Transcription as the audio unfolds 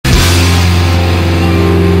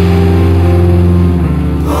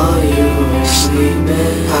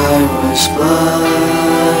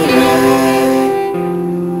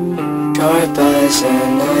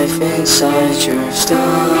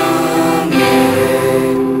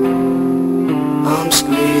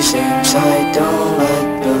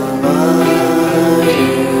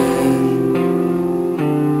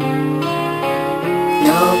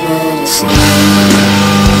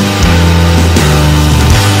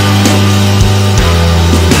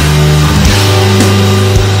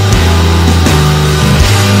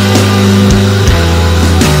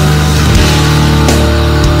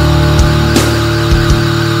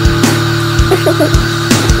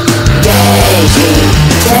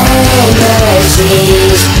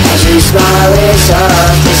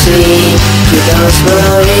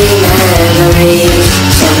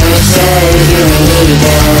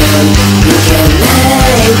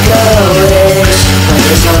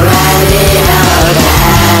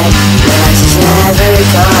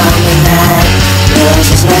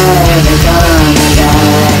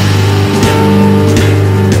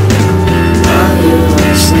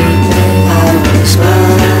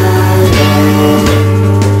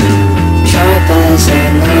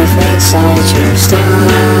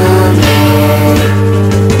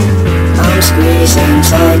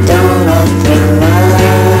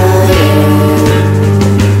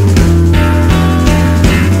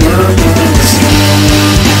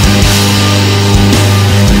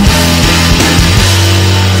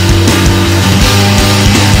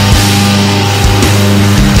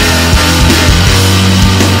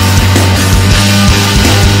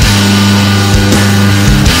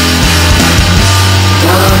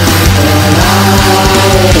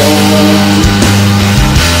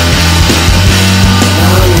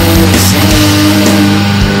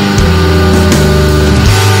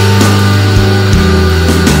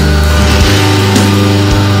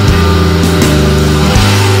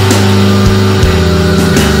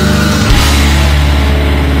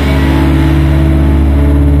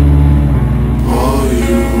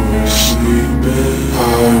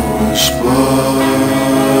blush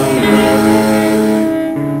blood red.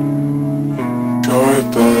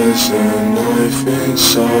 Sharp as a knife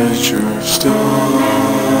inside your stomach.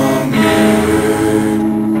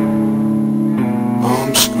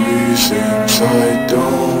 I'm squeezing tight,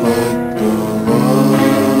 don't let the light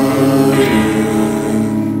in.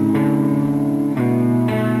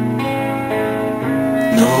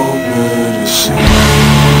 No medicine.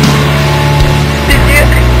 Did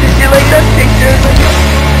you like that picture?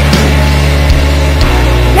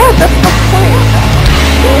 Yeah, that's the point.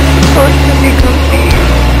 It was supposed to be goofy.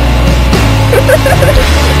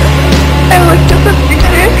 I looked at the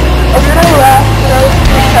picture, and then I laughed, and I was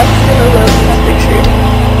like, I'm gonna love this picture.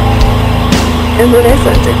 And then I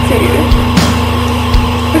sent it to you.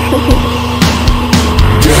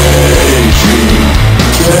 Daydream,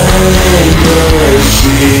 tender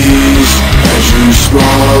seas, as you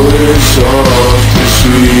smile it's soft and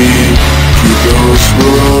sweet. Keep those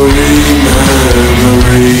blurry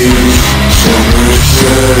memories. Summer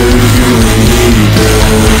said you need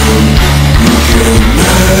them. You can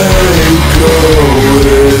make a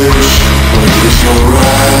wish, but there's no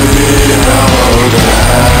writing out a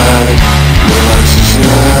hat. Relax is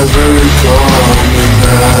never coming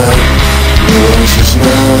back. Relax is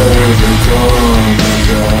never coming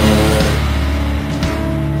back.